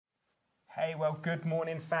Hey, well, good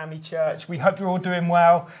morning, Family Church. We hope you're all doing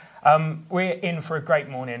well. We're in for a great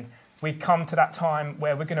morning. We come to that time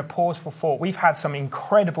where we're going to pause for thought. We've had some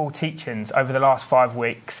incredible teachings over the last 5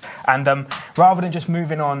 weeks. And rather than just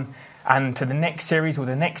moving on and to the next series or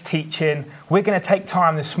the next teaching, we're going to take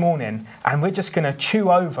time this morning and we're just going to chew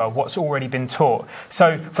over what's already been taught.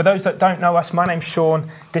 So for those that don't know us, my name's Sean,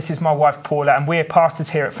 this is my wife Paula, and we're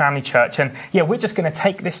pastors here at Family Church. And yeah, we're just going to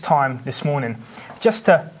take this time this morning just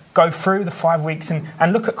to go through the 5 weeks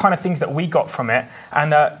and look at kind of things that we got from it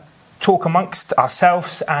and talk amongst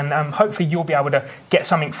ourselves, and hopefully you'll be able to get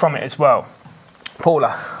something from it as well.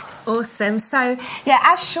 Paula. Awesome. So, yeah,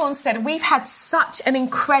 as Sean said, we've had such an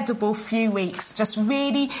incredible few weeks, just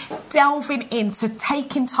really delving into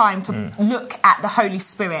taking time to look at the Holy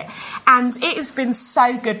Spirit. And it has been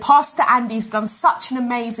so good. Pastor Andy's done such an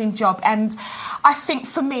amazing job. And I think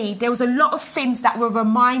for me, there was a lot of things that were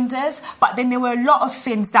reminders, but then there were a lot of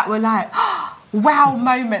things that were like, wow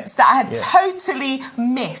moments that I had totally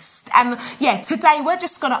missed. And yeah, today we're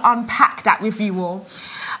just going to unpack that with you all.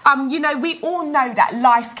 We all know that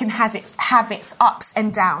life can have its ups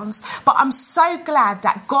and downs, but I'm so glad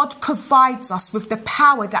that God provides us with the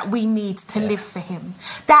power that we need to live for him.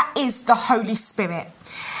 That is the Holy Spirit.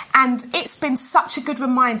 And it's been such a good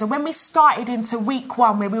reminder when we started into week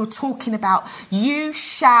 1 where we were talking about you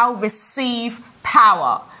shall receive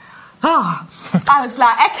power. I was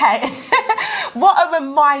like, okay, what a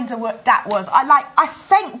reminder that was. I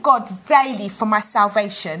thank God daily for my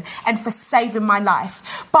salvation and for saving my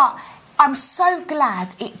life. But I'm so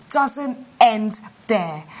glad it doesn't end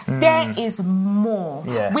there. There is more.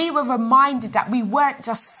 Yeah. We were reminded that we weren't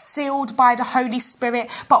just sealed by the Holy Spirit,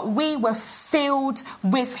 but we were filled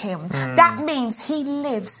with him. That means he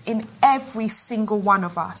lives in every single one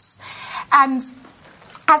of us. And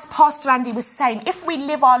as Pastor Andy was saying, if we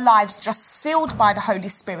live our lives just sealed by the Holy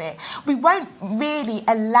Spirit, we won't really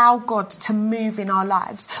allow God to move in our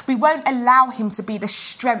lives. We won't allow him to be the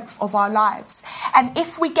strength of our lives. And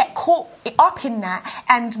if we get caught up in that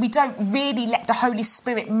and we don't really let the Holy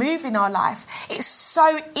Spirit move in our life, it's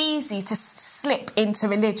so easy to slip into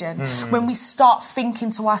religion when we start thinking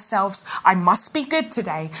to ourselves, I must be good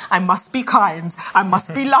today, I must be kind, I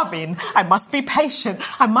must be loving, I must be patient,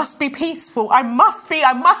 I must be peaceful, I must be.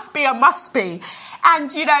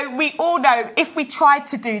 And, we all know if we tried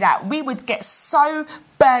to do that, we would get so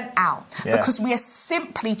burnt out because we are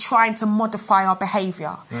simply trying to modify our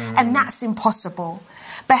behaviour. And that's impossible.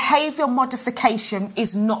 Behaviour modification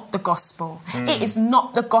is not the gospel. It is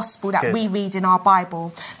not the gospel that we read in our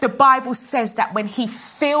Bible. The Bible says that when he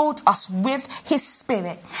filled us with his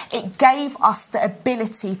Spirit, it gave us the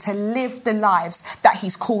ability to live the lives that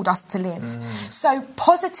he's called us to live. So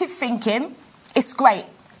positive thinking, it's great,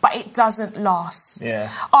 but it doesn't last.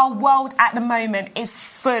 Our world at the moment is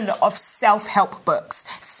full of self-help books,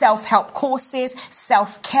 self-help courses,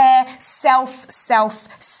 self-care,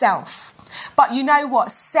 self. But you know what?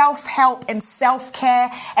 Self-help and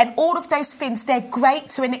self-care and all of those things, they're great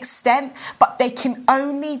to an extent, but they can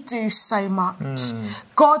only do so much.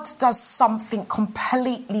 God does something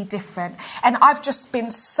completely different. And I've just been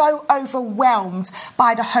so overwhelmed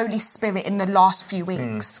by the Holy Spirit in the last few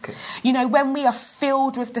weeks. When we are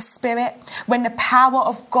filled with the Spirit, when the power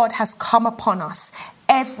of God has come upon us,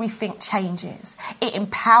 everything changes. It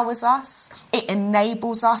empowers us, it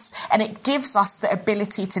enables us, and it gives us the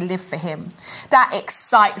ability to live for him. That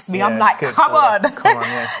excites me. I'm like, come on.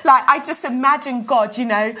 I just imagine God,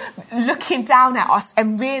 looking down at us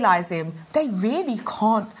and realising they really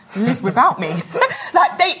can't live without me.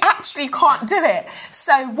 They actually can't do it.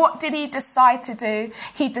 So what did he decide to do?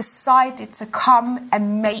 He decided to come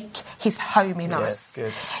and make his home in us.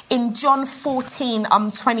 Good. In John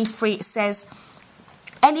 14:23, it says,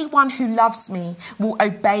 anyone who loves me will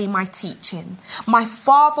obey my teaching. My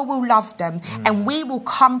Father will love them and we will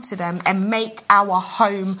come to them and make our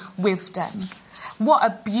home with them. What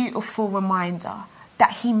a beautiful reminder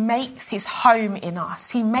that he makes his home in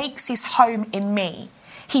us. He makes his home in me.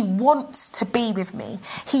 He wants to be with me.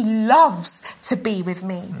 He loves to be with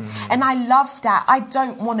me. And I love that. I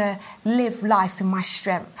don't want to live life in my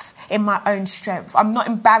strength, in my own strength. I'm not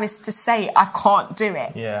embarrassed to say I can't do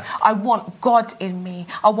it. I want God in me.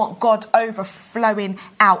 I want God overflowing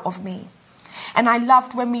out of me. And I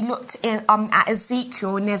loved when we looked at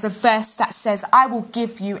Ezekiel, and there's a verse that says, I will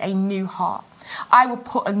give you a new heart. I will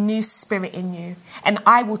put a new spirit in you, and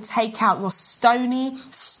I will take out your stony,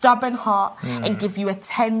 stubborn heart and give you a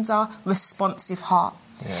tender, responsive heart.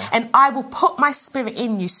 And I will put my spirit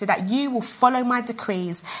in you so that you will follow my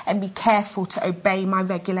decrees and be careful to obey my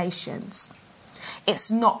regulations.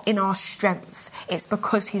 It's not in our strength. It's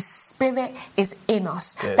because his Spirit is in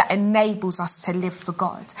us Good. that enables us to live for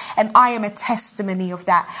God. And I am a testimony of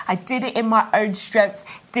that. I did it in my own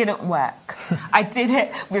strength, didn't work. I did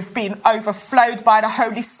it with being overflowed by the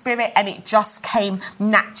Holy Spirit, and it just came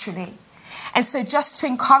naturally. And so just to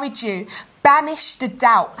encourage you, banish the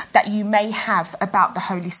doubt that you may have about the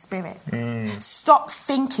Holy Spirit. Stop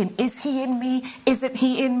thinking, is he in me? Isn't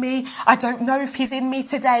he in me? I don't know if he's in me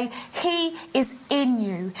today. He is in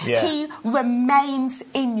you. Yeah. He remains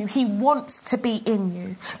in you. He wants to be in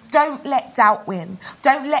you. Don't let doubt win.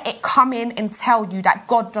 Don't let it come in and tell you that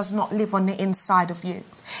God does not live on the inside of you.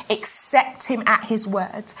 Accept him at his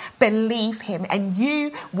word. Believe him, and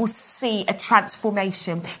you will see a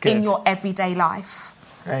transformation in your everyday life.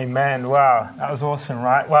 Amen. Wow, that was awesome,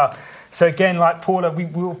 right? Well, so again, like Paula, we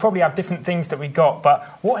will probably have different things that we got, but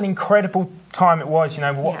what an incredible time it was,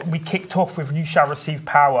 we kicked off with "You shall receive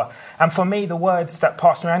power." And for me, the words that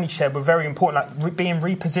Pastor Andy shared were very important, like being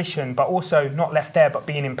repositioned, but also not left there, but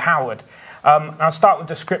being empowered. I'll start with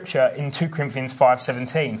the scripture in 2 Corinthians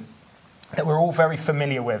 5:17 that we're all very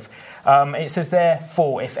familiar with. It says,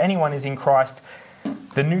 "Therefore, if anyone is in Christ,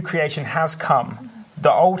 the new creation has come.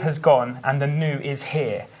 The old has gone and the new is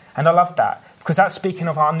here." And I love that because that's speaking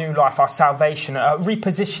of our new life, our salvation, a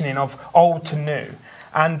repositioning of old to new.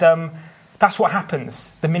 And that's what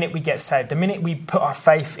happens the minute we get saved. The minute we put our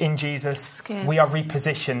faith in Jesus, we are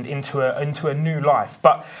repositioned into a new life.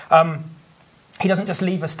 But he doesn't just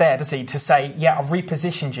leave us there, does he, to say, yeah, I've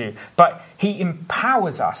repositioned you. But he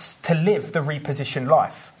empowers us to live the repositioned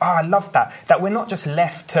life. Oh, I love that we're not just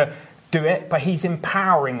left to do it, but he's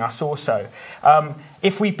empowering us also.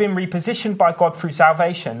 If we've been repositioned by God through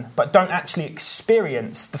salvation, but don't actually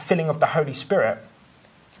experience the filling of the Holy Spirit,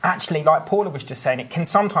 actually, like Paula was just saying, it can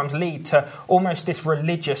sometimes lead to almost this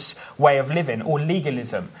religious way of living or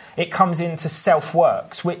legalism. It comes into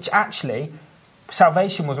self-works, which actually,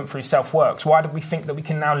 salvation wasn't through self-works. Why do we think that we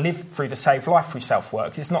can now live through the saved life through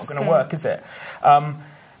self-works? It's not going to work, is it?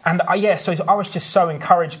 So I was just so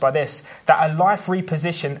encouraged by this, that a life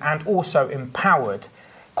repositioned and also empowered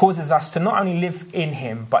causes us to not only live in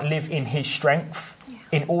him, but live in his strength,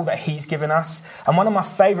 in all that he's given us. And one of my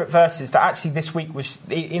favourite verses that actually this week was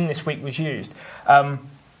used, and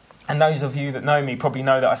those of you that know me probably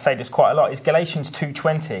know that I say this quite a lot, is Galatians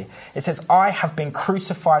 2:20. It says, "I have been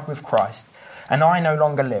crucified with Christ, and I no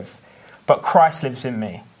longer live, but Christ lives in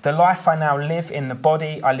me. The life I now live in the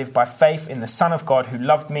body, I live by faith in the Son of God who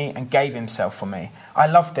loved me and gave himself for me." I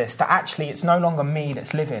love this, that actually it's no longer me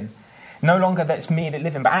that's living. No longer that it's me that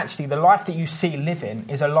living, but actually the life that you see living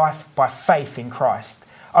is a life by faith in Christ.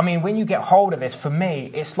 I mean, when you get hold of this, for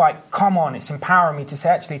me, it's like, come on, it's empowering me to say,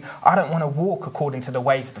 actually, I don't want to walk according to the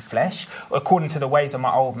ways of the flesh, or according to the ways of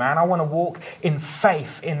my old man. I want to walk in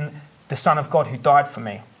faith in the Son of God who died for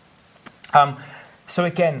me. So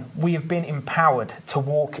again, we have been empowered to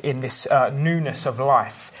walk in this newness of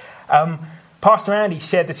life. Pastor Andy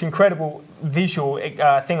shared this incredible visual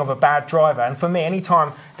thing of a bad driver. And for me,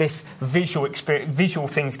 anytime this visual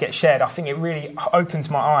things get shared, I think it really opens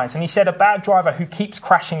my eyes. And he said a bad driver who keeps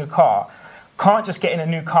crashing a car can't just get in a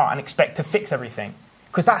new car and expect to fix everything.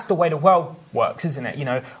 Because that's the way the world works, isn't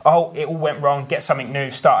it? Oh, it all went wrong, get something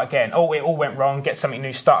new, start again. Oh, it all went wrong, get something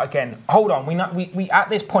new, start again. Hold on, we at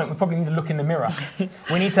this point, we probably need to look in the mirror.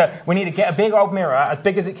 we need to get a big old mirror, as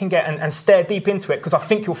big as it can get, and stare deep into it, because I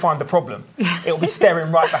think you'll find the problem. It'll be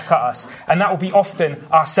staring right back at us. And that will be often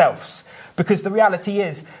ourselves. Because the reality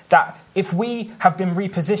is that if we have been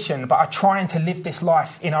repositioned but are trying to live this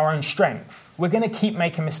life in our own strength, we're going to keep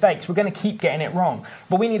making mistakes. We're going to keep getting it wrong.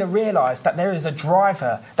 But we need to realise that there is a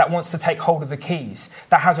driver that wants to take hold of the keys,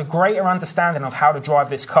 that has a greater understanding of how to drive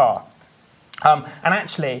this car. And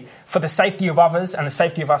actually, for the safety of others and the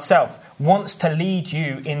safety of ourselves, wants to lead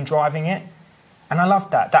you in driving it. And I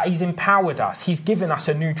love that he's empowered us. He's given us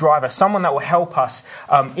a new driver, someone that will help us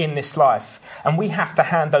in this life. And we have to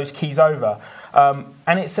hand those keys over.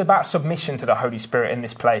 And it's about submission to the Holy Spirit in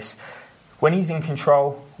this place. When he's in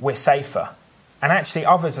control, we're safer. And actually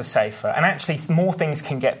others are safer. And actually more things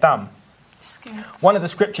can get done. One of the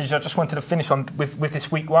scriptures I just wanted to finish on with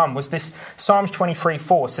this week one was this. Psalms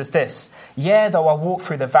 23:4 says this: "Yea, though I walk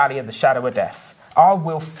through the valley of the shadow of death, I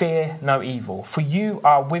will fear no evil, for you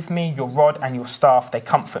are with me, your rod and your staff, they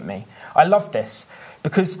comfort me." I love this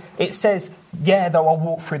because it says, yeah, though I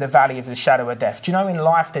walk through the valley of the shadow of death. Do you know in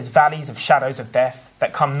life there's valleys of shadows of death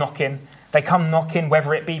that come knocking? They come knocking,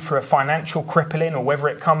 whether it be through a financial crippling or whether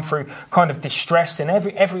it come through kind of distress in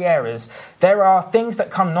every areas. There are things that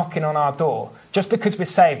come knocking on our door. Just because we're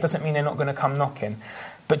saved doesn't mean they're not going to come knocking.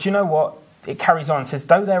 But do you know what? it carries on, says,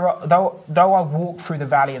 though I walk through the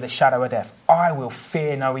valley of the shadow of death, I will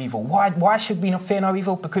fear no evil. Why should we not fear no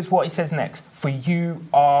evil? Because what he says next, for you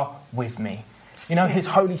are with me. You know, his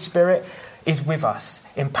Holy Spirit is with us,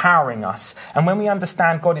 empowering us. And when we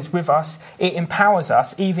understand God is with us, it empowers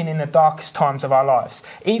us even in the darkest times of our lives.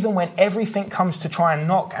 Even when everything comes to try and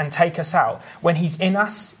knock and take us out, when he's in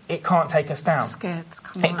us, it can't take us down.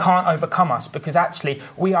 It can't overcome us, because actually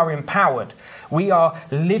we are empowered. We are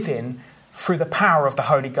living through the power of the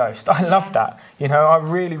Holy Ghost. I love that. You know, I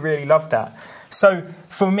really, really love that. So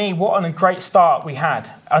for me, what a great start we had.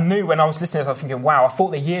 I knew when I was listening, I was thinking, wow, I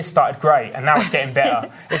thought the year started great and now it's getting better.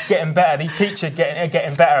 It's getting better. These teachers are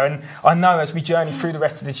getting better. And I know as we journey through the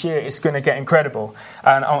rest of this year, it's going to get incredible.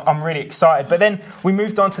 And I'm really excited. But then we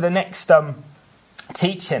moved on to the next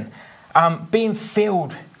teaching, being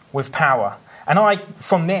filled with power. And I,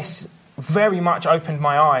 from this, very much opened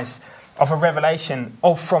my eyes of a revelation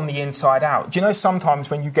of from the inside out. Do you know sometimes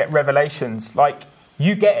when you get revelations, like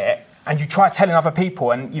you get it, and you try telling other people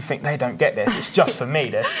and you think they don't get this, it's just for me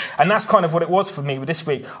this. And that's kind of what it was for me with this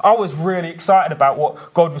week. I was really excited about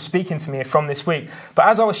what God was speaking to me from this week. But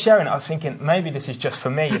as I was sharing it, I was thinking, maybe this is just for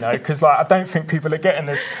me, you know, because I don't think people are getting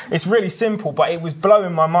this. It's really simple, but it was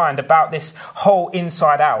blowing my mind about this whole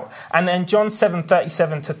inside out. And then John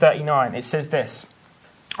 7:37 to 39, it says this.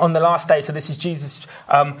 On the last day, so this is Jesus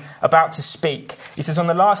about to speak. He says, on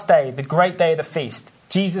the last day, the great day of the feast,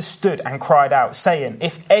 Jesus stood and cried out, saying,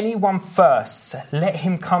 if anyone thirsts, let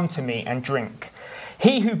him come to me and drink.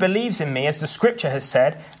 He who believes in me, as the scripture has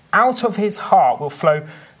said, out of his heart will flow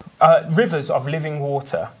rivers of living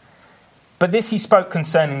water. But this he spoke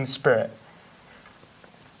concerning the Spirit,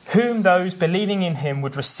 whom those believing in him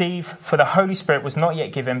would receive, for the Holy Spirit was not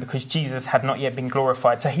yet given because Jesus had not yet been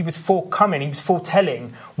glorified. So he was forthcoming, he was foretelling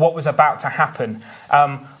what was about to happen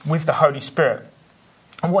with the Holy Spirit.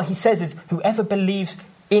 And what he says is, whoever believes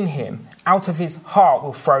in him, out of his heart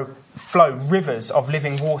will flow rivers of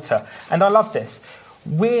living water. And I love this.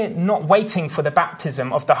 We're not waiting for the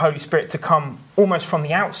baptism of the Holy Spirit to come almost from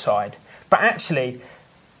the outside, but actually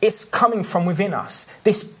it's coming from within us.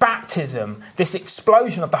 This baptism, this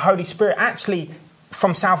explosion of the Holy Spirit, actually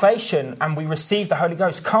from salvation, and we receive the Holy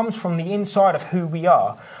Ghost, comes from the inside of who we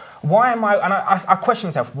are. Why am I, and I question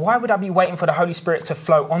myself, why would I be waiting for the Holy Spirit to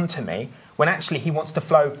flow onto me when actually he wants to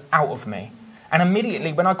flow out of me? And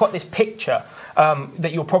immediately when I got this picture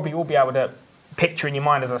that you'll probably all be able to picture in your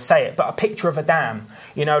mind as I say it, but a picture of a dam,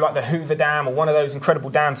 you know, like the Hoover Dam or one of those incredible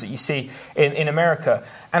dams that you see in America.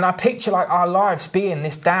 And I picture like our lives being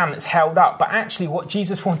this dam that's held up, but actually what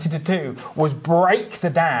Jesus wanted to do was break the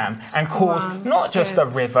dam and cause not just a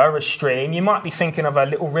river, a stream. You might be thinking of a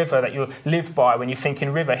little river that you live by when you're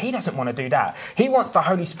thinking river. He doesn't want to do that. He wants the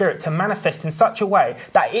Holy Spirit to manifest in such a way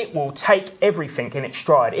that it will take everything in its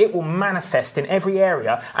stride. It will manifest in every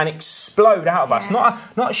area and explode out of us.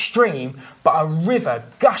 Not a stream, but a river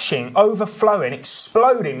gushing, overflowing,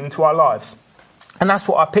 exploding into our lives. And that's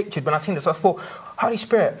what I pictured when I seen this. I thought, Holy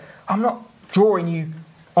Spirit, I'm not drawing you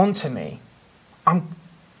onto me. I'm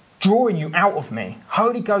drawing you out of me.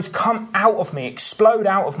 Holy Ghost, come out of me, explode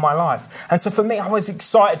out of my life. And so for me, I was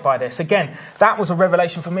excited by this. Again, that was a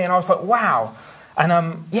revelation for me. And I was like, wow. And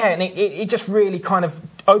and it just really kind of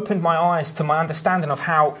opened my eyes to my understanding of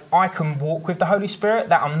how I can walk with the Holy Spirit,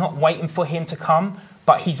 that I'm not waiting for him to come,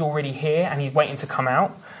 but he's already here and he's waiting to come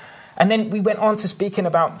out. And then we went on to speaking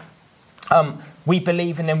about we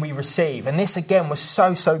believe and then we receive. And this again was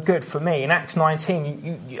so good for me. In Acts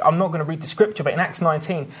 19, I'm not going to read the scripture, but in Acts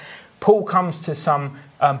 19, Paul comes to some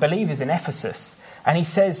believers in Ephesus. And he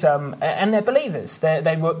says, and they're believers,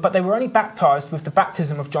 they were only baptized with the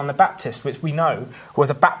baptism of John the Baptist, which we know was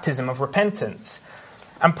a baptism of repentance.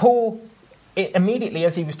 And Paul, immediately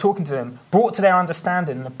as he was talking to them, brought to their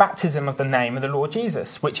understanding the baptism of the name of the Lord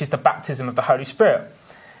Jesus, which is the baptism of the Holy Spirit.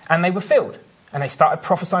 And they were filled. And they started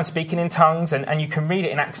prophesying, speaking in tongues, and you can read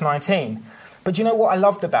it in Acts 19. But you know what I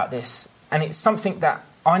loved about this? And it's something that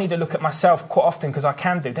I need to look at myself quite often because I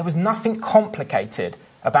can do. There was nothing complicated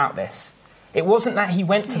about this. It wasn't that he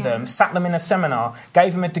went to them, sat them in a seminar,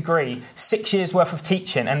 gave them a degree, 6 years worth of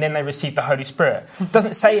teaching, and then they received the Holy Spirit. It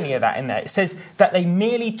doesn't say any of that in there. It says that they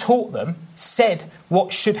merely taught them, said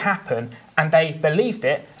what should happen, and they believed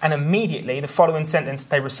it, and immediately, the following sentence,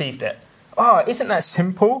 they received it. Oh, isn't that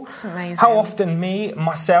simple? It's amazing. How often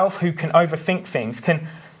myself, who can overthink things, can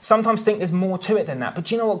sometimes think there's more to it than that. But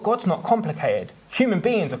do you know what? God's not complicated. Human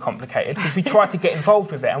beings are complicated because we try to get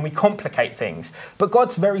involved with it and we complicate things. But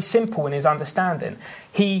God's very simple in his understanding.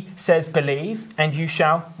 He says, believe and you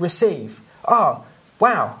shall receive. Oh,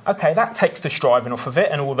 wow. Okay, that takes the striving off of it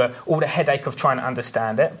and all the headache of trying to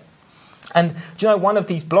understand it. And do you know, one of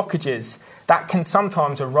these blockages that can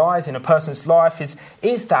sometimes arise in a person's life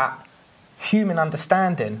is that human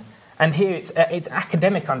understanding. And here it's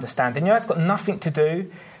academic understanding. You know, it's got nothing to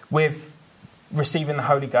do with receiving the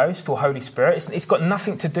Holy Ghost or Holy Spirit. It's got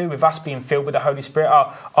nothing to do with us being filled with the Holy Spirit,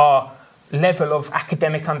 our level of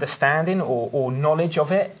academic understanding or knowledge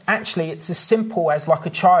of it. Actually, it's as simple as like a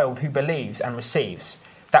child who believes and receives.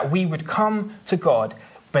 That we would come to God,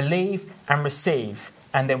 believe and receive,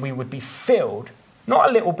 and then we would be filled, not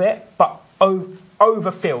a little bit, but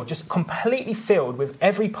overfilled, just completely filled with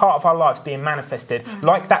every part of our lives being manifested,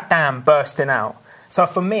 like that dam bursting out. So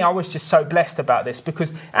for me, I was just so blessed about this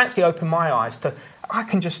because it actually opened my eyes to, I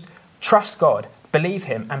can just trust God, believe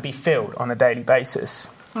him and be filled on a daily basis.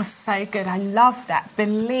 That's so good. I love that.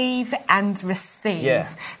 Believe and receive. Yeah.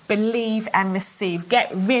 Believe and receive. Get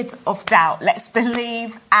rid of doubt. Let's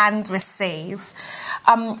believe and receive.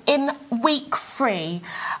 In week 3,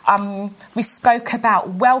 we spoke about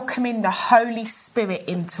welcoming the Holy Spirit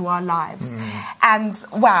into our lives. And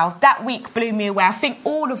wow, that week blew me away. I think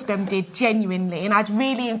all of them did genuinely. And I'd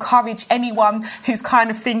really encourage anyone who's kind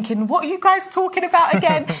of thinking, what are you guys talking about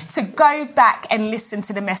again? to go back and listen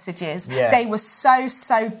to the messages. Yeah. They were so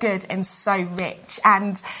good and so rich.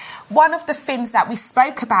 And one of the things that we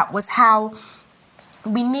spoke about was how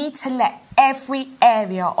we need to let every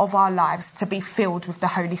area of our lives to be filled with the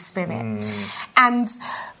Holy Spirit. And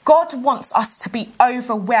God wants us to be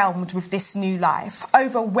overwhelmed with this new life,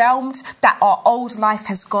 overwhelmed that our old life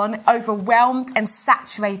has gone, overwhelmed and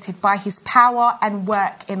saturated by his power and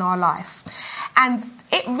work in our life. And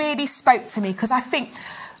it really spoke to me because I think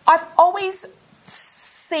I've always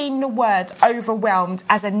seen the word overwhelmed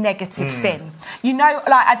as a negative thing. You know,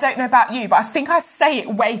 like, I don't know about you, but I think I say it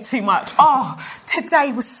way too much. Oh,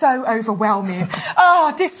 today was so overwhelming.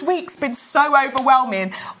 Oh, this week's been so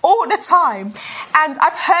overwhelming all the time. And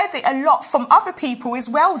I've heard it a lot from other people as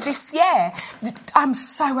well this year. I'm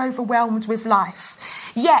so overwhelmed with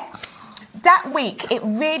life. Yet, that week, it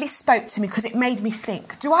really spoke to me because it made me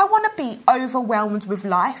think, do I want to be overwhelmed with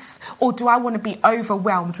life or do I want to be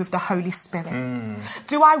overwhelmed with the Holy Spirit?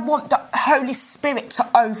 Do I want the Holy Spirit to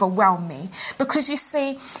overwhelm me? Because you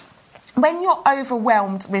see, when you're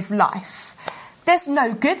overwhelmed with life, there's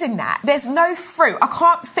no good in that. There's no fruit. I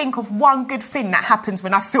can't think of one good thing that happens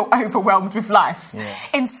when I feel overwhelmed with life.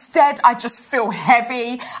 Yeah. Instead, I just feel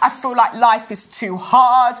heavy. I feel like life is too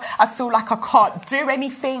hard. I feel like I can't do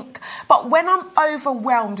anything. But when I'm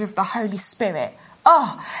overwhelmed with the Holy Spirit,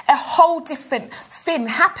 a whole different thing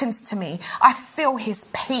happens to me. I feel his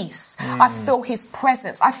peace. I feel his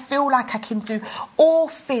presence. I feel like I can do all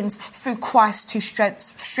things through Christ who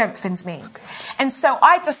strengthens me. And so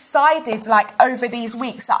I decided, like, over these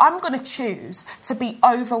weeks that I'm going to choose to be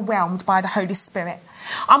overwhelmed by the Holy Spirit.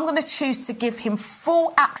 I'm going to choose to give him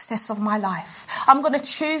full access of my life. I'm going to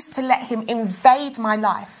choose to let him invade my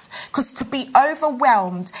life. Because to be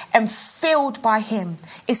overwhelmed and filled by him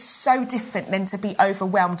is so different than to be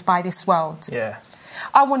overwhelmed by this world. Yeah.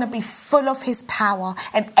 I want to be full of his power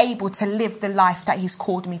and able to live the life that he's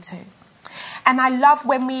called me to. And I love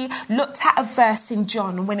when we looked at a verse in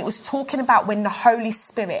John when it was talking about when the Holy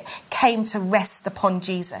Spirit came to rest upon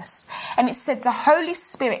Jesus. And it said the Holy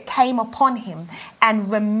Spirit came upon him and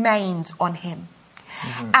remained on him.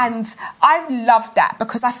 And I love that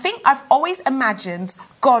because I think I've always imagined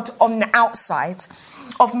God on the outside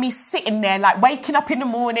of me sitting there, like waking up in the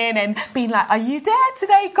morning and being like, are you there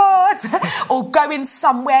today, God? Or going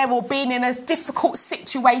somewhere or being in a difficult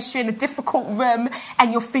situation, a difficult room,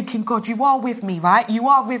 and you're thinking, God, you are with me, right? You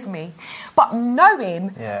are with me. But knowing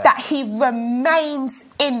that he remains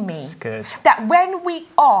in me, that when we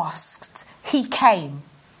asked, he came.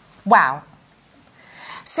 Wow.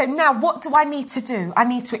 So now what do I need to do? I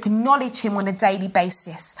need to acknowledge him on a daily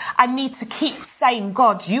basis. I need to keep saying,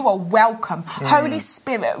 God, you are welcome. Holy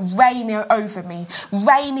Spirit, reign over me.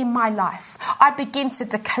 Reign in my life. I begin to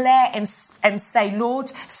declare and say, Lord,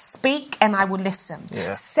 speak and I will listen.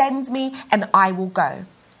 Yeah. Send me and I will go.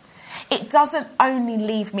 It doesn't only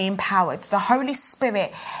leave me empowered. The Holy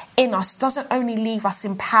Spirit in us doesn't only leave us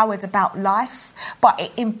empowered about life, but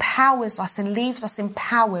it empowers us and leaves us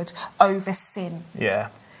empowered over sin. Yeah.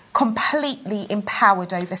 Completely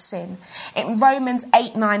empowered over sin. In Romans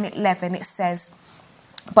 8, 9, 11, it says,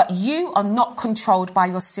 but you are not controlled by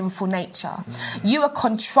your sinful nature. You are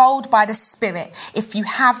controlled by the Spirit if you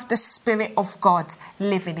have the Spirit of God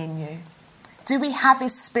living in you. Do we have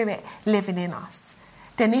his Spirit living in us?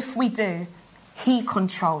 Then if we do, He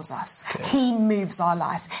controls us. He moves our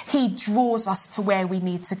life. He draws us to where we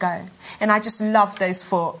need to go. And I just love those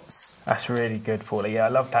thoughts. That's really good, Paula. Yeah, I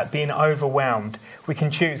love that. Being overwhelmed. We can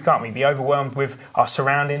choose, can't we? Be overwhelmed with our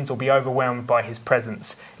surroundings or be overwhelmed by his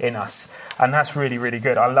presence in us. And that's really, really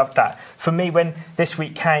good. I love that. For me, when this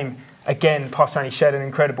week came, again, Pastor Andy shared an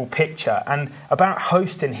incredible picture and about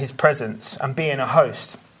hosting his presence and being a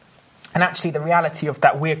host. And actually the reality of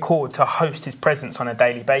that we're called to host his presence on a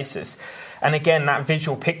daily basis. And again, that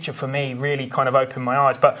visual picture for me really kind of opened my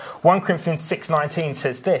eyes. But 1 Corinthians 6:19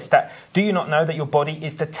 says this, that do you not know that your body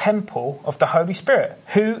is the temple of the Holy Spirit,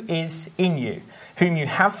 who is in you, whom you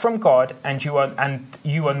have from God, and you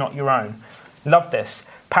are not your own. Love this.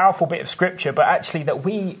 Powerful bit of scripture, but actually that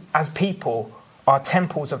we as people are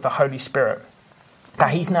temples of the Holy Spirit.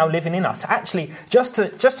 That he's now living in us. Actually, just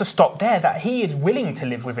to stop there, that he is willing to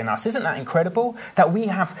live within us. Isn't that incredible? That we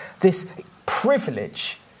have this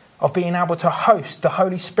privilege of being able to host the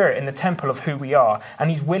Holy Spirit in the temple of who we are. And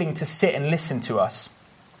he's willing to sit and listen to us.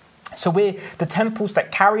 So we're the temples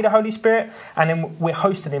that carry the Holy Spirit, and then we're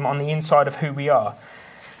hosting him on the inside of who we are.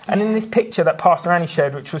 And in this picture that Pastor Annie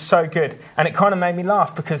shared, which was so good, and it kind of made me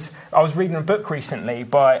laugh because I was reading a book recently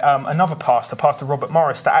by another pastor, Pastor Robert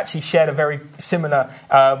Morris, that actually shared a very similar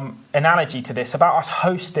analogy to this about us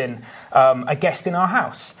hosting a guest in our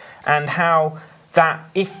house, and how that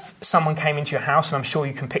if someone came into your house, and I'm sure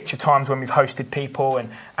you can picture times when we've hosted people,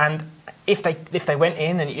 and if they went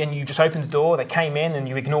in and you just opened the door, they came in and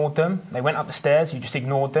you ignored them, they went up the stairs, you just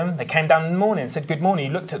ignored them, they came down in the morning and said good morning,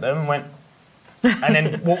 you looked at them and went, and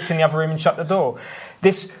then walked in the other room and shut the door.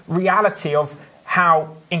 This reality of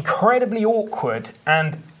how incredibly awkward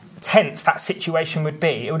and tense that situation would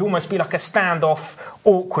be. It would almost be like a standoff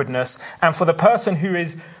awkwardness. And for the person who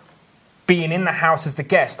is being in the house as the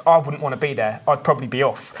guest, I wouldn't want to be there. I'd probably be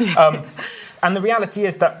off. And the reality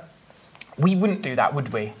is that we wouldn't do that,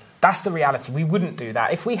 would we? That's the reality. We wouldn't do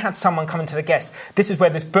that. If we had someone come into the guest, this is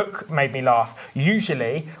where this book made me laugh.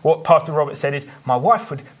 Usually, what Pastor Robert said is, my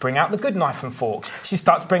wife would bring out the good knife and forks. She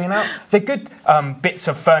starts bringing out the good bits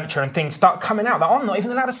of furniture and things start coming out that I'm not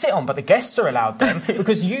even allowed to sit on, but the guests are allowed them.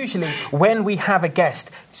 Because usually, when we have a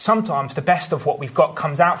guest, sometimes the best of what we've got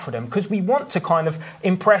comes out for them because we want to kind of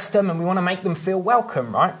impress them and we want to make them feel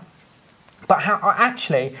welcome, right? But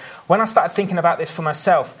when I started thinking about this for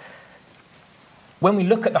myself, when we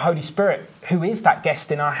look at the Holy Spirit, who is that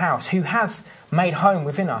guest in our house, who has made home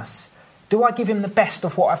within us, do I give him the best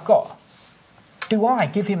of what I've got? Do I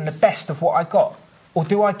give him the best of what I got? Or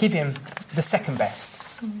do I give him the second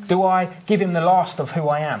best? Do I give him the last of who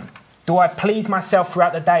I am? Do I please myself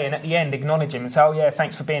throughout the day and at the end acknowledge him and say, oh yeah,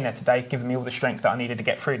 thanks for being there today, giving me all the strength that I needed to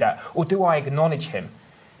get through that? Or do I acknowledge him?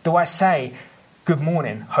 Do I say, good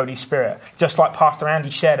morning, Holy Spirit? Just like Pastor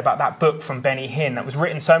Andy shared about that book from Benny Hinn that was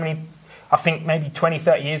written so many, I think maybe 20,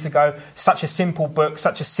 30 years ago, such a simple book,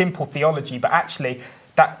 such a simple theology, but actually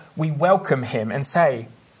that we welcome him and say,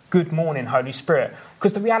 good morning, Holy Spirit.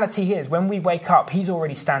 Because the reality is, when we wake up, he's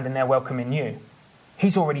already standing there welcoming you.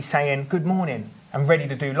 He's already saying, good morning, and ready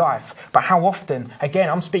to do life. But how often, again,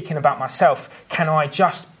 I'm speaking about myself, can I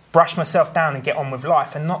just brush myself down and get on with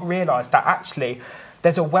life and not realise that actually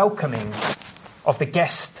there's a welcoming of the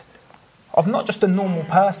guest, of not just a normal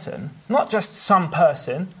person, not just some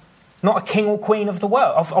person, not a king or queen of the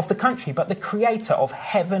world, of the country, but the creator of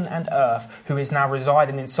heaven and earth, who is now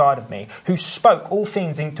residing inside of me, who spoke all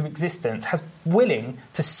things into existence, has willing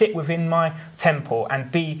to sit within my temple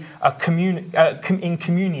and be in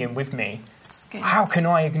communion with me. How can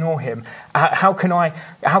I ignore him? How can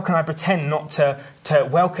I pretend not to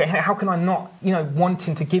welcome? How can I not,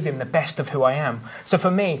 wanting to give him the best of who I am? So for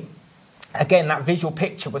me, again, that visual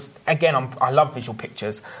picture was, I love visual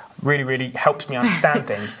pictures. Really, really helps me understand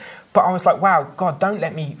things. But I was like, wow, God, don't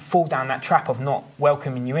let me fall down that trap of not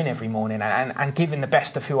welcoming you in every morning and giving the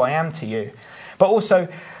best of who I am to you. But also,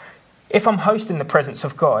 if I'm hosting the presence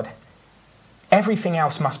of God, everything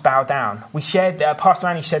else must bow down. Pastor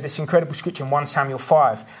Annie shared this incredible scripture in 1 Samuel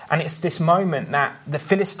 5. And it's this moment that the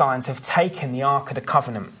Philistines have taken the Ark of the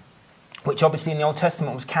Covenant, which obviously in the Old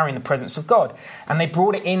Testament was carrying the presence of God. And they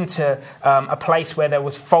brought it into a place where there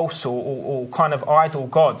was false or kind of idol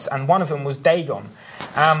gods. And one of them was Dagon.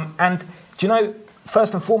 And do you know,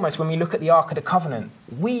 first and foremost, when we look at the Ark of the Covenant,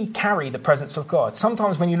 we carry the presence of God.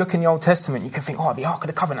 Sometimes when you look in the Old Testament, you can think, oh, the Ark of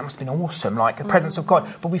the Covenant must have been awesome, like the presence of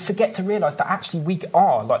God. But we forget to realise that actually we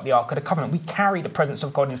are like the Ark of the Covenant. We carry the presence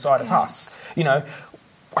of God inside of us.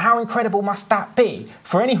 How incredible must that be?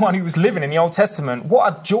 For anyone who was living in the Old Testament,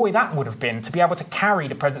 what a joy that would have been to be able to carry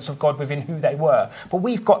the presence of God within who they were. But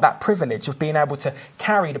we've got that privilege of being able to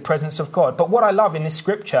carry the presence of God. But what I love in this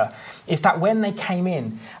scripture is that when they came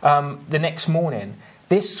in the next morning,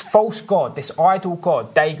 this false god, this idol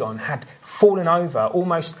god, Dagon, had fallen over,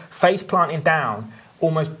 almost face planting down,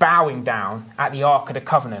 almost bowing down at the Ark of the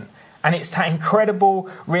Covenant. And it's that incredible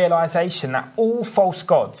realization that all false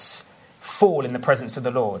gods fall in the presence of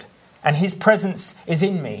the Lord. And his presence is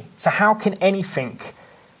in me. So how can anything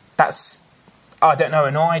that's, I don't know,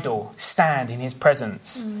 an idol stand in his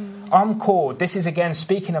presence? I'm called, this is again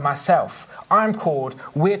speaking of myself,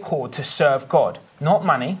 we're called to serve God. Not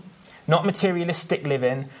money, not materialistic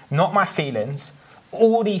living, not my feelings.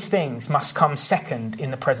 All these things must come second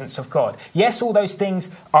in the presence of God. Yes, all those things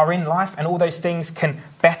are in life and all those things can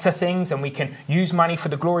better things and we can use money for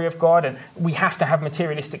the glory of God and we have to have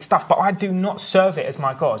materialistic stuff, but I do not serve it as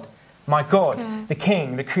my God. My God, the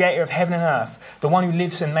King, the creator of heaven and earth, the one who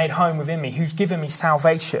lives and made home within me, who's given me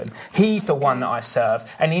salvation. He's the one that I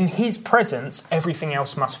serve. And in his presence, everything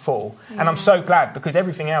else must fall. Yeah. And I'm so glad because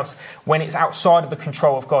everything else, when it's outside of the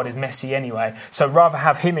control of God, is messy anyway. So rather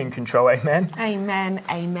have him in control. Amen. Amen.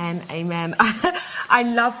 Amen. Amen. I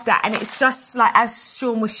love that. And it's just like, as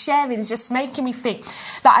Sean was sharing, it's just making me think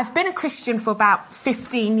that I've been a Christian for about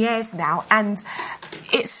 15 years now. And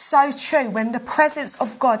it's so true. When the presence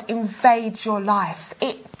of God invades your life,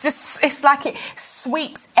 it's like it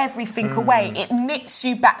sweeps everything away. It knits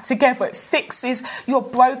you back together. It fixes your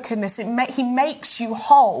brokenness. He makes you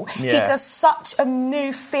whole. Yeah. He does such a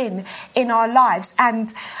new thing in our lives.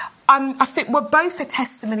 And I think we're both a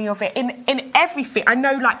testimony of it in everything. I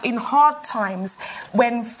know, like, in hard times,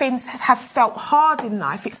 when things have felt hard in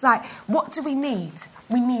life, it's like, what do we need?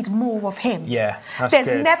 We need more of him. Yeah, There's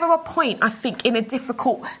good. Never a point, I think, in a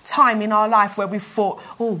difficult time in our life where we've thought,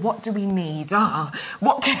 oh, what do we need?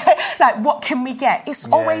 What can we get?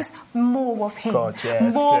 It's always more of him, God,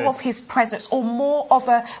 yeah, more of his presence, or more of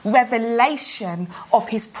a revelation of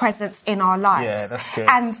his presence in our lives. Yeah, that's good.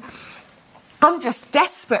 And I'm just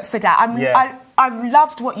desperate for that. I've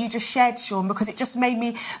loved what you just shared, Sean, because it just made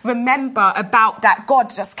me remember about that God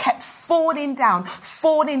just kept falling down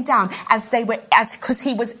because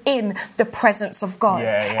he was in the presence of God.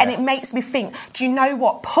 Yeah. And it makes me think, do you know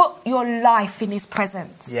what? Put your life in his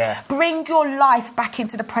presence. Yeah. Bring your life back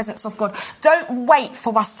into the presence of God. Don't wait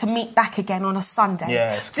for us to meet back again on a Sunday.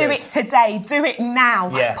 Yeah, do it today. Do it now.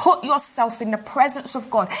 Yeah. Put yourself in the presence of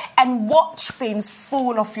God and watch things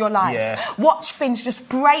fall off your life. Yeah. Watch things just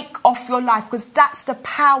break off your life, because that's the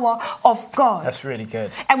power of God. That's really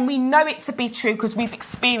good. And we know it to be true because we've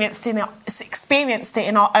experienced it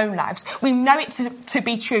in our own lives. We know it to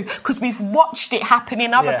be true because we've watched it happen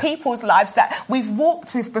in other people's lives that we've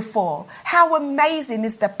walked with before. How amazing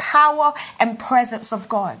is the power and presence of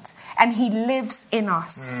God, and he lives in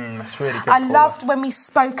us. That's really good. I loved when we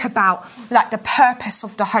spoke about, like, the purpose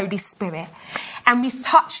of the Holy Spirit, and we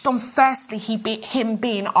touched on firstly him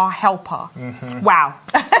being our helper. Wow.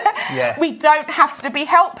 Yeah. We don't have to be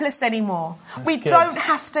helpless anymore. We good. don't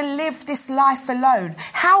have to live this life alone.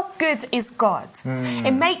 How good is God?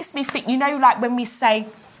 It makes me think, like when we say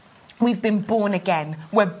we've been born again,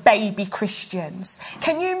 we're baby Christians.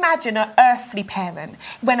 Can you imagine an earthly parent,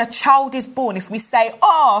 when a child is born, if we say,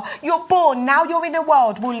 oh, you're born, now you're in a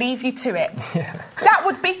world, we'll leave you to it. Yeah. That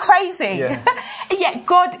would be crazy. Yeah. Yet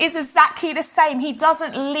God is exactly the same. He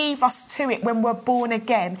doesn't leave us to it when we're born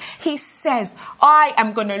again. He says, I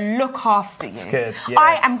am going to look after you. That's good. Yeah.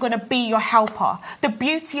 I am going to be your helper. The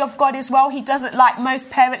beauty of God as well, he doesn't, like most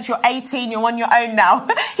parents, you're 18, you're on your own now.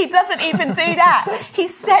 He doesn't even do that. He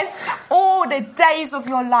says, all the days of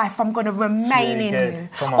your life, I'm going to remain in you.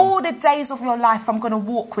 All the days of your life, I'm going to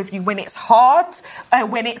walk with you when it's hard,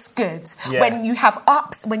 when it's good, when you have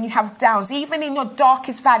ups, when you have downs, even in your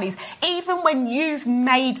darkest valleys, even when you've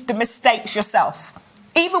made the mistakes yourself,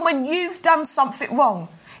 even when you've done something wrong.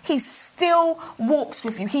 He still walks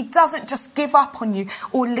with you. He doesn't just give up on you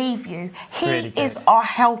or leave you. He is our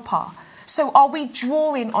helper. So are we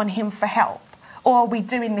drawing on him for help, or are we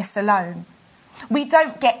doing this alone? We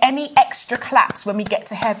don't get any extra claps when we get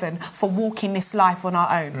to heaven for walking this life on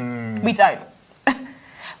our own. We don't.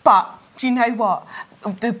 But do you know what?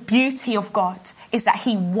 The beauty of God is that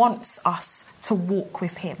he wants us to walk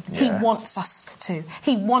with him. Yeah. He wants us to.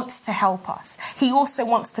 He wants to help us. He also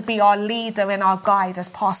wants to be our leader and our guide, as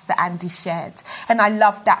Pastor Andy shared. And I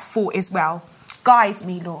love that thought as well. Guide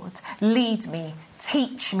me, Lord. Lead me.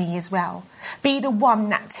 Teach me as well. Be the one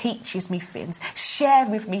that teaches me things. Share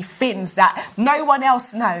with me things that no one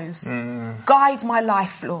else knows. Guide my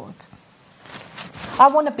life, Lord. I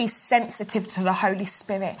want to be sensitive to the Holy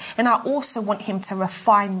Spirit. And I also want him to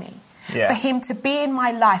refine me. Yeah. For him to be in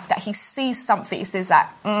my life, that he sees something, he says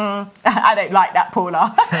that, I don't like that,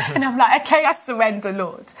 Paula. And I'm like, okay, I surrender,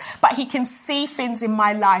 Lord. But he can see things in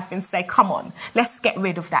my life and say, come on, let's get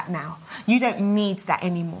rid of that now. You don't need that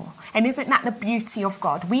anymore. And isn't that the beauty of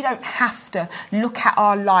God? We don't have to look at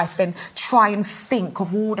our life and try and think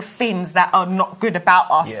of all the things that are not good about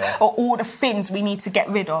us, or all the things we need to get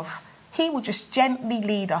rid of. He will just gently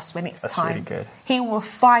lead us when it's time. Really good. He will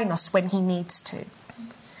refine us when he needs to.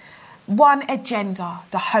 One agenda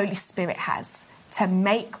the Holy Spirit has: to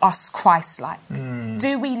make us Christ-like.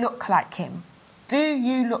 Do we look like him? Do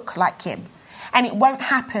you look like him? And it won't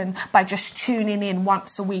happen by just tuning in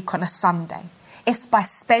once a week on a Sunday. It's by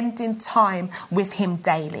spending time with him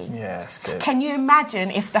daily. Yeah, that's good. Can you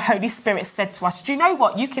imagine if the Holy Spirit said to us, do you know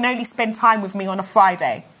what? You can only spend time with me on a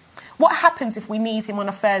Friday. What happens if we need him on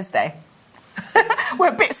a Thursday? We're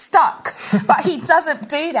a bit stuck. But he doesn't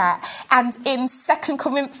do that. And in 2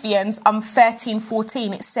 Corinthians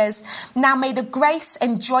 13:14, it says, now may the grace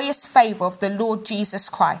and joyous favour of the Lord Jesus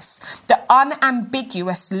Christ, the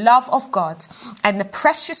unambiguous love of God, and the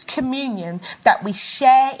precious communion that we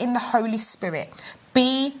share in the Holy Spirit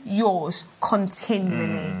be yours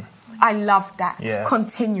continually. I love that. Yeah.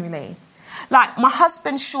 Continually. Like, my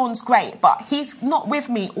husband Sean's great, but he's not with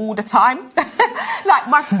me all the time. Like,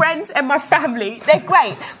 my friends and my family, they're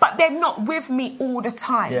great, but they're not with me all the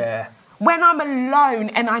time. Yeah. When I'm alone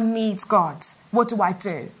and I need God, what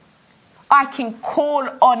do? I can call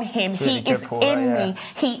on him. Really he is Paula, in me.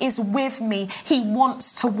 He is with me. He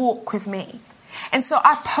wants to walk with me. And so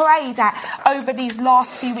I pray that over these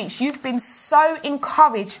last few weeks, you've been so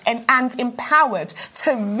encouraged and empowered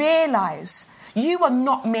to realise you are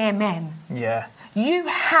not mere men. Yeah. You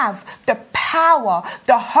have the power,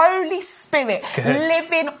 the Holy Spirit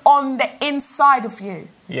living on the inside of you.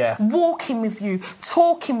 Yeah. Walking with you,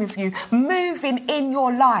 talking with you, moving in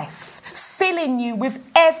your life, filling you with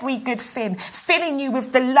every good thing, filling you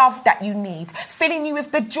with the love that you need, filling you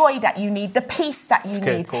with the joy that you need, the peace that you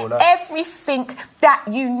need. Paula. Everything that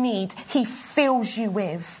you need, he fills you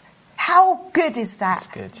with. How good is that? That's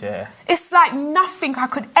good, yeah. It's like nothing I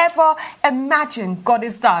could ever imagine God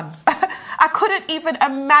has done. I couldn't even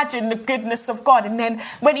imagine the goodness of God. And then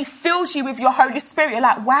when he fills you with your Holy Spirit, you're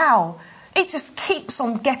like, wow, it just keeps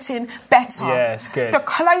on getting better. Yeah, it's good. The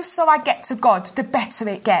closer I get to God, the better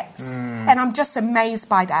it gets. And I'm just amazed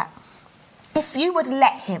by that. If you would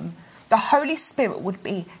let him, the Holy Spirit would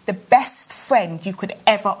be the best friend you could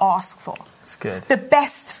ever ask for. That's good. The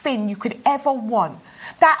best thing you could ever want.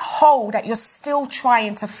 That hole that you're still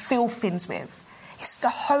trying to fill things with. It's the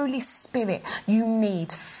Holy Spirit you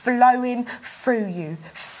need flowing through you,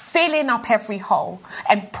 filling up every hole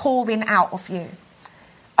and pouring out of you.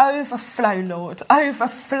 Overflow, Lord.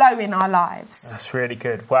 Overflow in our lives. That's really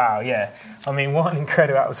good. Wow, yeah. I mean, what an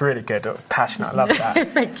incredible... That was really good. Passionate. I love that.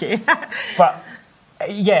 Thank you. But,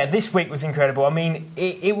 yeah, this week was incredible. I mean,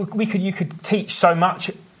 you could teach so much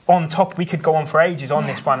on top. We could go on for ages on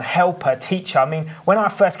this one. Helper, teacher. I mean, when I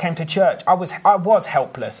first came to church, I was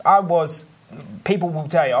helpless. People will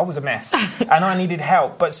tell you, I was a mess and I needed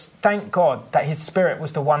help. But thank God that his Spirit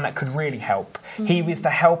was the one that could really help. He was the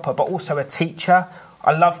helper, but also a teacher.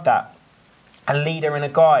 I love that. A leader and a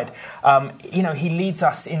guide. He leads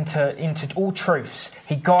us into all truths.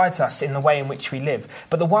 He guides us in the way in which we live.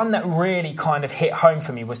 But the one that really kind of hit home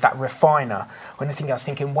for me was that refiner. When I was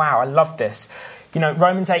thinking, wow, I love this.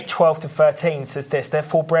 Romans 8:12-13 says this,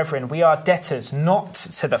 therefore, brethren, we are debtors not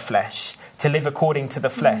to the flesh, to live according to the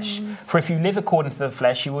flesh. For if you live according to the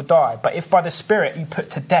flesh, you will die. But if by the Spirit you put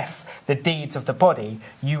to death the deeds of the body,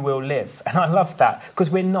 you will live. And I love that,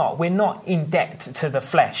 because we're not in debt to the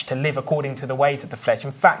flesh to live according to the ways of the flesh.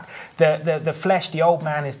 In fact, the flesh, the old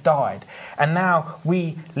man, has died. And now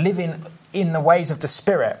we live in the ways of the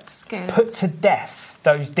Spirit. Put to death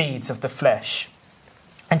those deeds of the flesh.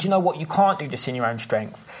 And you know what? You can't do this in your own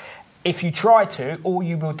strength. If you try to, all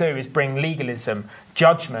you will do is bring legalism,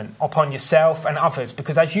 judgment upon yourself and others.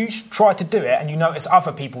 Because as you try to do it and you notice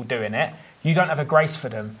other people doing it, you don't have a grace for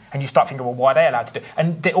them. And you start thinking, well, why are they allowed to do it?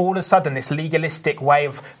 And all of a sudden, this legalistic way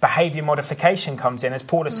of behaviour modification comes in, as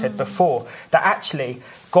Paula said before, that actually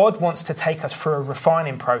God wants to take us through a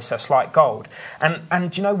refining process like gold.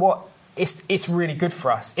 And do you know what? It's really good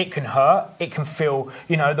for us. It can hurt. It can feel,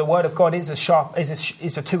 the word of God is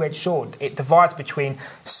a two-edged sword. It divides between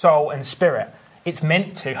soul and spirit. It's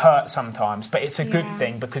meant to hurt sometimes, but it's a good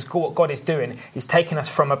thing, because what God is doing is taking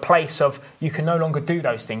us from a place of you can no longer do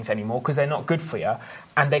those things anymore because they're not good for you,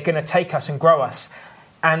 and they're going to take us and grow us.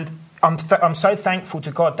 And I'm so thankful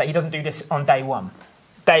to God that he doesn't do this on day one.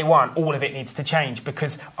 day one, all of it needs to change,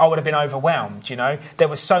 because I would have been overwhelmed, you know. There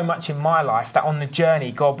was so much in my life that on the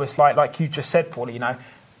journey, God was like you just said, Paul, you know,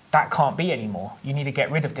 that can't be anymore. You need to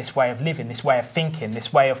get rid of this way of living, this way of thinking,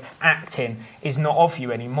 this way of acting is not of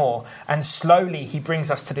you anymore. And slowly he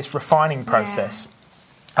brings us to this refining process.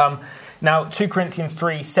 Yeah. Now, 2 Corinthians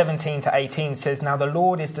 3:17-18 says, now the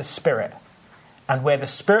Lord is the Spirit, and where the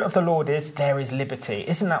Spirit of the Lord is, there is liberty.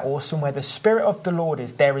 Isn't that awesome? Where the Spirit of the Lord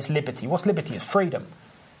is, there is liberty. What's liberty? It's freedom.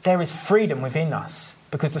 There is freedom within us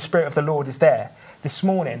because the Spirit of the Lord is there. This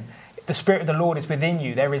morning, the Spirit of the Lord is within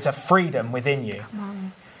you. There is a freedom within you.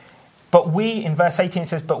 But we, in verse 18 it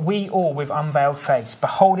says, but we all with unveiled face,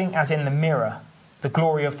 beholding as in the mirror the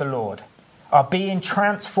glory of the Lord, are being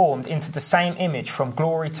transformed into the same image from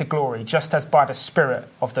glory to glory, just as by the Spirit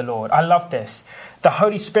of the Lord. I love this. The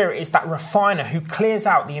Holy Spirit is that refiner who clears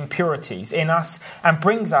out the impurities in us and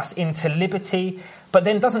brings us into liberty, but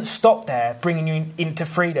then doesn't stop there, bringing you into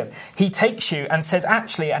freedom. He takes you and says,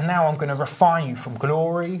 actually, and now I'm going to refine you from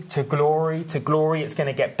glory to glory to glory. It's going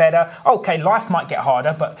to get better. Okay, life might get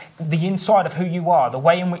harder, but the inside of who you are, the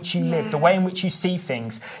way in which you live, the way in which you see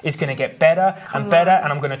things is going to get better and better.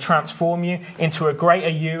 And I'm going to transform you into a greater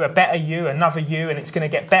you, a better you, another you, and it's going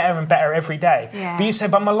to get better and better every day. Yeah. But you say,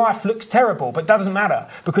 but my life looks terrible, but it doesn't matter,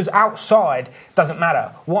 because outside doesn't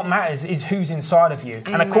matter. What matters is who's inside of you.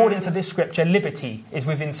 Amen. And according to this scripture, liberty is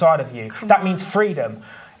within inside of you. That means freedom.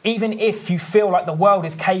 Even if you feel like the world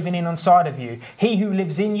is caving in inside of you, he who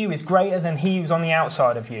lives in you is greater than he who's on the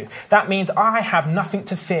outside of you. That means I have nothing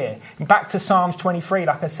to fear. Back to Psalms 23,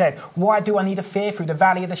 like I said, why do I need to fear through the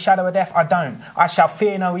valley of the shadow of death? I don't. I shall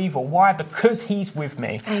fear no evil. Why? Because he's with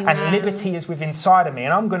me. Amen. And liberty is within inside of me,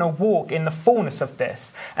 and I'm going to walk in the fullness of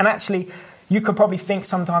this. And actually, you can probably think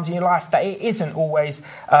sometimes in your life that it isn't always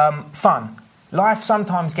fun. Life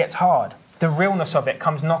sometimes gets hard. The realness of it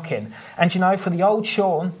comes knocking. And you know, for the old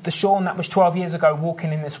Sean, the Sean that was 12 years ago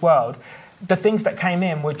walking in this world, the things that came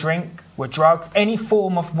in were drink, were drugs, any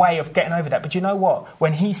form of way of getting over that. But you know what?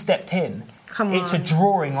 When he stepped in, it's a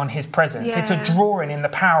drawing on his presence. Yeah. It's a drawing in the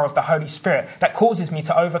power of the Holy Spirit that causes me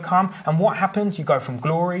to overcome. And what happens? You go from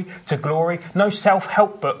glory to glory. No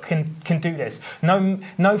self-help book can do this.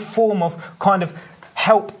 No form of kind of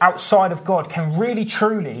help outside of God can really,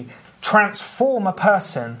 truly transform a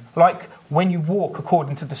person like when you walk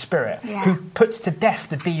according to the Spirit, who puts to death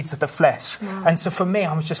the deeds of the flesh. Yeah. And so for me,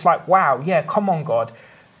 I was just like, wow, yeah, come on, God.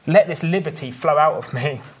 Let this liberty flow out of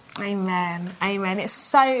me. Amen. Amen. It's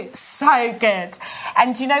so, so good.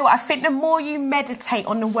 And you know what? I think the more you meditate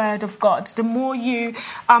on the Word of God, the more you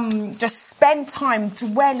just spend time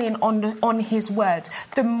dwelling on His Word,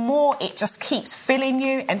 the more it just keeps filling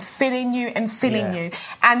you and filling you and filling you.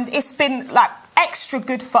 And it's been like extra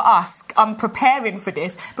good for us preparing for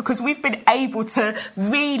this, because we've been able to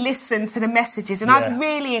re-listen to the messages. And I'd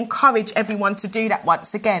really encourage everyone to do that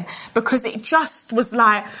once again, because it just was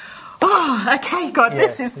like, oh, okay, God,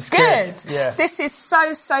 this is good. Yeah. This is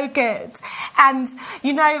so, so good. And,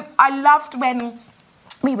 you know, I loved when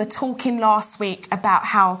we were talking last week about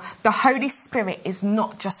how the Holy Spirit is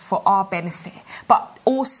not just for our benefit, but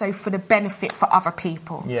also for the benefit for other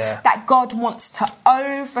people. Yeah. That God wants to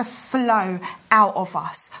overflow out of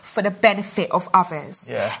us for the benefit of others.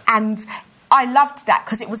 Yeah. And I loved that,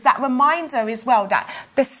 because it was that reminder as well that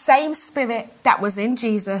the same Spirit that was in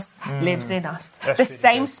Jesus lives in us. That's the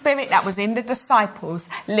same Spirit that was in the disciples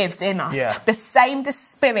lives in us. Yeah. The same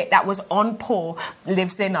Spirit that was on Paul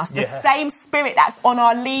lives in us. The same Spirit that's on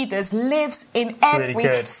our leaders lives in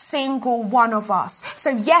every single one of us. So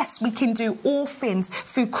yes, we can do all things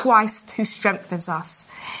through Christ who strengthens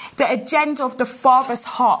us. The agenda of the Father's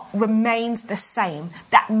heart remains the same,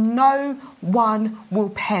 that no one will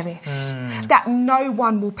perish. That no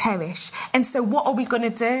one will perish. And so what are we going to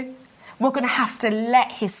do? We're going to have to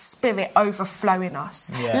let His Spirit overflow in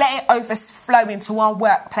us. Yeah. Let it overflow into our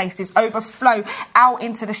workplaces, overflow out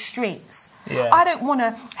into the streets. Yeah. I don't want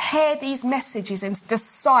to hear these messages and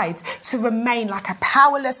decide to remain like a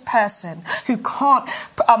powerless person who can't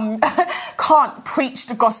preach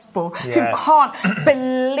the gospel, who can't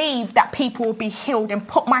believe that people will be healed, and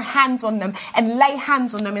put my hands on them and lay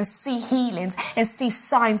hands on them and see healings and see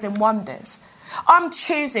signs and wonders. I'm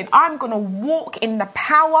choosing. I'm going to walk in the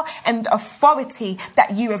power and authority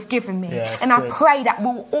that you have given me. Yeah, and I pray that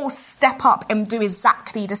we'll all step up and do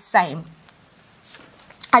exactly the same.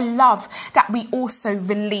 I love that we also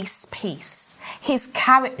release peace. His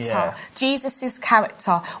character, Jesus'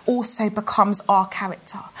 character, also becomes our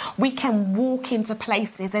character. We can walk into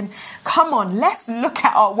places and, come on, let's look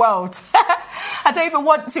at our world. I don't even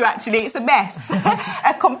want to, actually. It's a mess.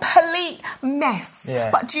 A complete mess. Yeah.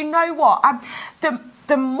 But do you know what? The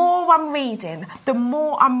the more I'm reading, the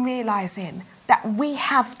more I'm realising that we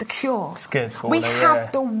have the cure. It's good, Paula, we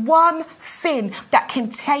have the one thing that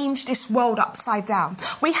can change this world upside down.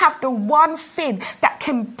 We have the one thing that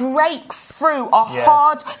can break through a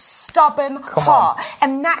hard, stubborn heart.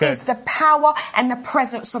 And that is the power and the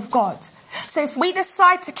presence of God. So if we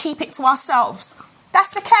decide to keep it to ourselves,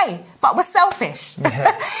 that's okay, but we're selfish.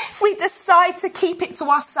 Yeah. If we decide to keep it to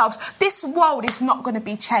ourselves, this world is not going to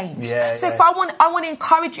be changed. If I want to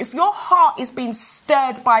encourage you, if your heart is being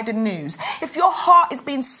stirred by the news, if your heart is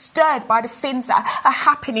being stirred by the things that are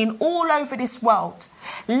happening all over this world,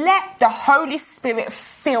 let the Holy Spirit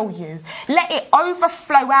fill you. Let it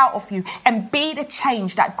overflow out of you and be the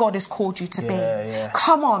change that God has called you to be.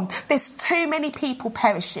 Come on, there's too many people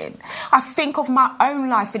perishing. I think of my own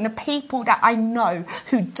life and the people that I know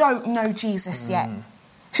who don't know Jesus yet,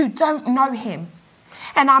 who don't know him.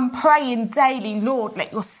 And I'm praying daily, Lord,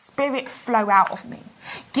 let your Spirit flow out of me.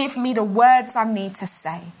 Give me the words I need to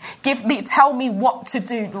say. Tell me what to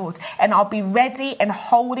do, Lord, and I'll be ready and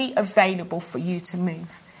wholly available for you to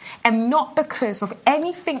move. And not because of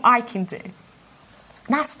anything I can do.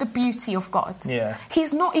 That's the beauty of God. Yeah.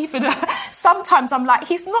 He's not even, sometimes I'm like,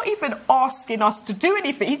 he's not even asking us to do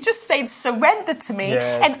anything. He's just saying, surrender to me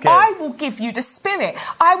and I will give you the Spirit.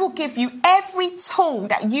 I will give you every tool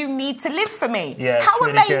that you need to live for me. How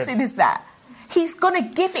really amazing is that? He's going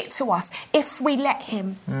to give it to us if we let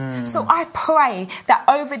him. So I pray that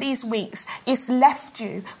over these weeks, it's left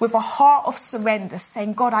you with a heart of surrender,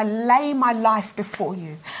 saying, God, I lay my life before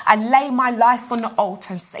you. I lay my life on the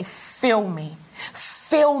altar and say, fill me.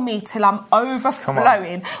 Fill me till I'm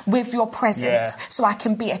overflowing with your presence so I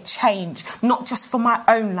can be a change, not just for my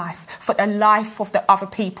own life, for the life of the other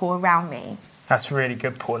people around me. That's really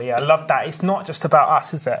good, Paulie. I love that. It's not just about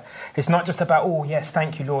us, is it? It's not just about, oh, yes,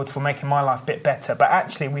 thank you, Lord, for making my life a bit better. But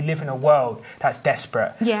actually, we live in a world that's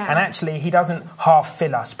desperate. Yeah. And actually, he doesn't half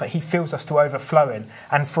fill us, but he fills us to overflowing.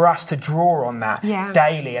 And for us to draw on that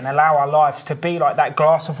daily and allow our lives to be like that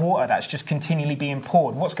glass of water that's just continually being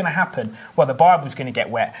poured. What's going to happen? Well, the Bible's going to get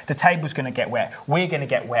wet. The table's going to get wet. We're going to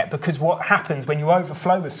get wet. Because what happens when you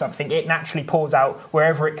overflow with something, it naturally pours out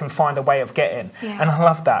wherever it can find a way of getting. And I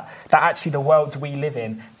love that. That actually the world we live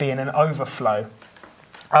in being an overflow.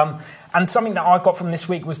 And something that I got from this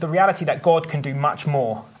week was the reality that God can do much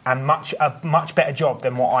more and a much better job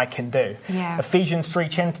than what I can do. Ephesians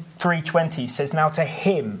 3:20 says, now to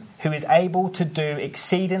him who is able to do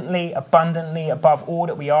exceedingly abundantly above all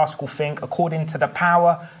that we ask or think, according to the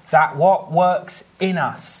power that what works in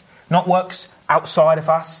us, not works outside of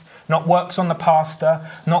us, not works on the pastor,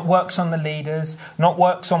 not works on the leaders, not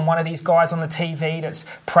works on one of these guys on the TV that's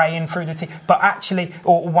praying through the TV, but actually,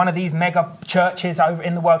 or one of these mega churches over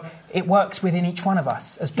in the world. It works within each one of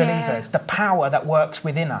us as believers. The power that works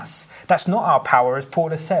within us. That's not our power, as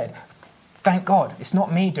Paul has said. Thank God. It's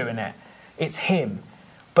not me doing it. It's him.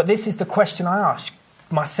 But this is the question I ask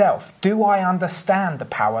myself. Do I understand the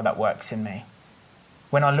power that works in me?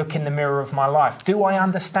 When I look in the mirror of my life, do I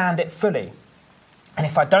understand it fully? And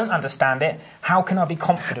if I don't understand it, how can I be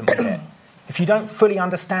confident with it? If you don't fully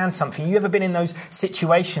understand something, you ever been in those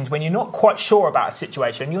situations when you're not quite sure about a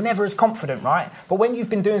situation, you're never as confident, right? But when you've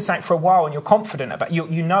been doing something for a while and you're confident about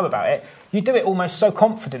you know about it, you do it almost so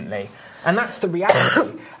confidently. And that's the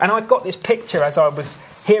reality. And I got this picture as I was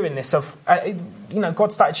hearing this of,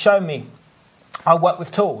 God started showing me I work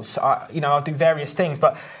with tools. I do various things,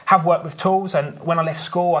 but have worked with tools. And when I left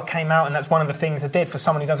school, I came out, and that's one of the things I did. For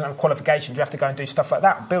someone who doesn't have qualifications, you have to go and do stuff like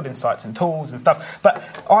that, building sites and tools and stuff.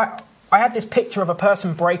 But I had this picture of a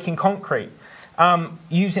person breaking concrete,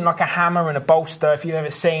 using like a hammer and a bolster. If you've ever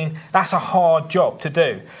seen, that's a hard job to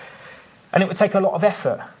do, and it would take a lot of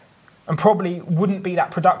effort. And probably wouldn't be that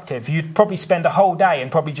productive. You'd probably spend a whole day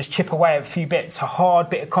and probably just chip away at a few bits, a hard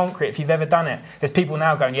bit of concrete if you've ever done it. There's people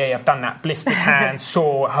now going, yeah, I've done that. Blistered hands,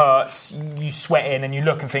 sore, hurts, you sweat in and you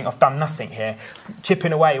look and think, I've done nothing here.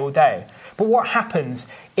 Chipping away all day. But what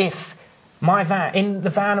happens if in the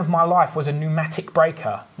van of my life was a pneumatic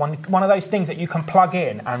breaker? One of those things that you can plug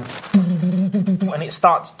in and it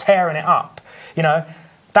starts tearing it up.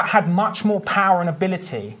 That had much more power and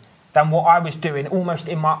ability than what I was doing, almost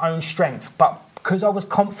in my own strength. But because I was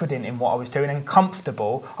confident in what I was doing and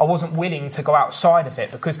comfortable, I wasn't willing to go outside of it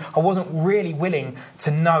because I wasn't really willing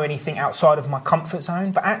to know anything outside of my comfort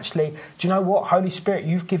zone. But actually, do you know what? Holy Spirit,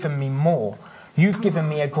 you've given me more. You've given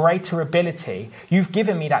me a greater ability. You've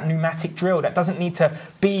given me that pneumatic drill that doesn't need to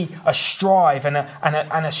be a strive and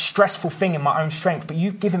a stressful thing in my own strength, but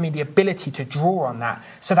you've given me the ability to draw on that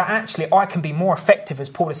so that actually I can be more effective, as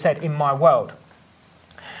Paul has said, in my world.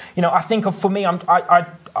 I think for me, I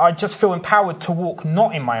I just feel empowered to walk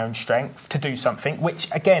not in my own strength to do something, which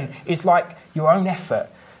again is like your own effort,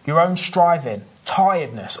 your own striving,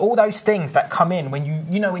 tiredness, all those things that come in when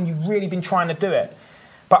when you've really been trying to do it.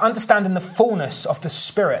 But understanding the fullness of the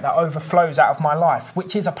Spirit that overflows out of my life,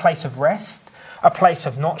 which is a place of rest, a place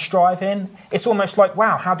of not striving. It's almost like,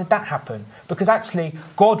 wow, how did that happen? Because actually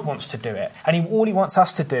God wants to do it. And all he wants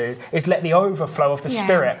us to do is let the overflow of the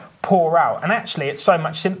Spirit pour out. And actually it's so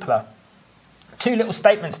much simpler. 2 little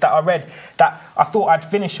statements that I read that I thought I'd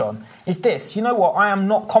finish on is this. You know what? I am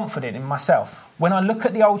not confident in myself. When I look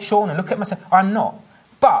at the old Sean and look at myself, I'm not.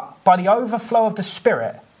 But by the overflow of the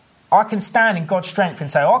Spirit, I can stand in God's strength and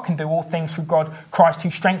say, I can do all things through God, Christ who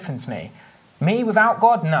strengthens me. Me without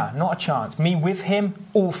God? No, not a chance. Me with him?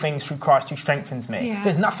 All things through Christ who strengthens me. Yeah.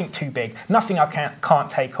 There's nothing too big, nothing I can't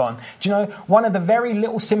take on. Do you know, one of the very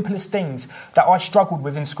little simplest things that I struggled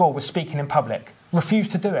with in school was speaking in public.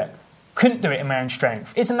 Refused to do it. Couldn't do it in my own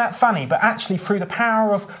strength. Isn't that funny? But actually through the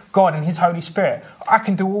power of God and his Holy Spirit, I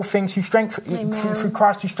can do all things through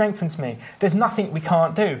Christ who strengthens me. There's nothing we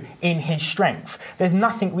can't do in his strength. There's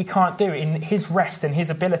nothing we can't do in his rest and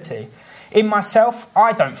his ability. In myself,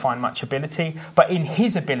 I don't find much ability, but in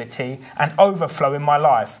his ability and overflow in my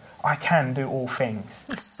life, I can do all things.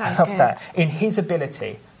 That's so I love good. that. In his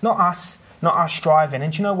ability, not us striving.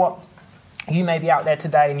 And do you know what? You may be out there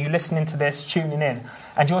today and you're listening to this, tuning in,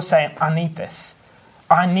 and you're saying, I need this.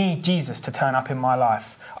 I need Jesus to turn up in my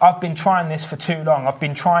life. I've been trying this for too long. I've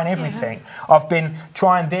been trying everything. Yeah. I've been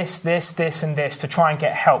trying this, and this to try and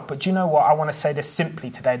get help. But do you know what? I want to say this simply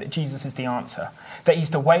today, that Jesus is the answer. That he's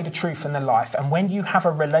the way, the truth, and the life. And when you have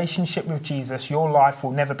a relationship with Jesus, your life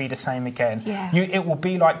will never be the same again. Yeah. It will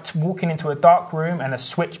be like walking into a dark room and a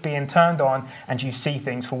switch being turned on and you see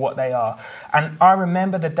things for what they are. And I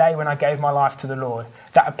remember the day when I gave my life to the Lord,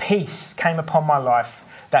 that a peace came upon my life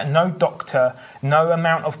that no doctor, no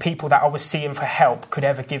amount of people that I was seeing for help could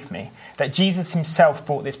ever give me. That Jesus himself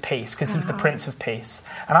brought this peace because he's the Prince of Peace.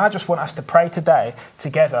 And I just want us to pray today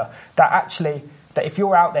together that actually, that if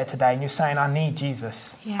you're out there today and you're saying, I need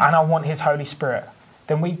Jesus and I want his Holy Spirit,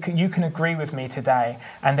 then you can agree with me today.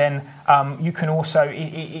 And then you can also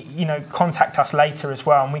contact us later as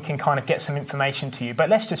well, and we can kind of get some information to you. But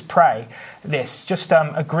let's just pray this. Just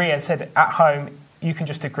agree. As I said, at home, you can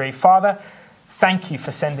just agree. Father, thank you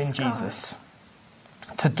for sending Jesus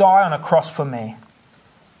to die on a cross for me.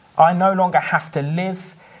 I no longer have to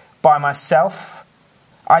live by myself.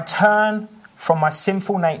 I turn from my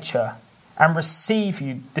sinful nature and receive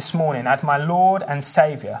you this morning as my Lord and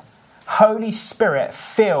Saviour. Holy Spirit,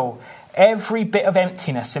 fill every bit of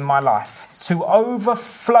emptiness in my life to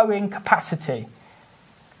overflowing capacity.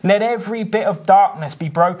 Let every bit of darkness be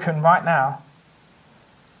broken right now.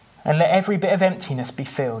 And let every bit of emptiness be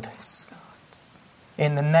filled.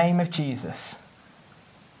 In the name of Jesus.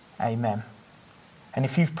 Amen. And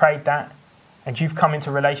if you've prayed that and you've come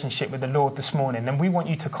into relationship with the Lord this morning, then we want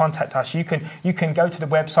you to contact us. You can go to the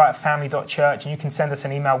website at family.church and you can send us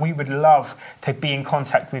an email. We would love to be in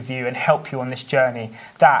contact with you and help you on this journey.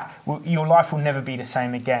 That your life will never be the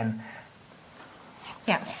same again.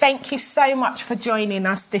 Yeah, thank you so much for joining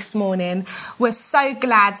us this morning. We're so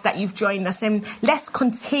glad that you've joined us, and let's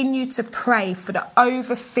continue to pray for the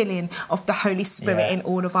overfilling of the Holy Spirit in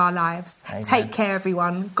all of our lives. Amen. Take care,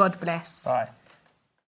 everyone. God bless. Bye.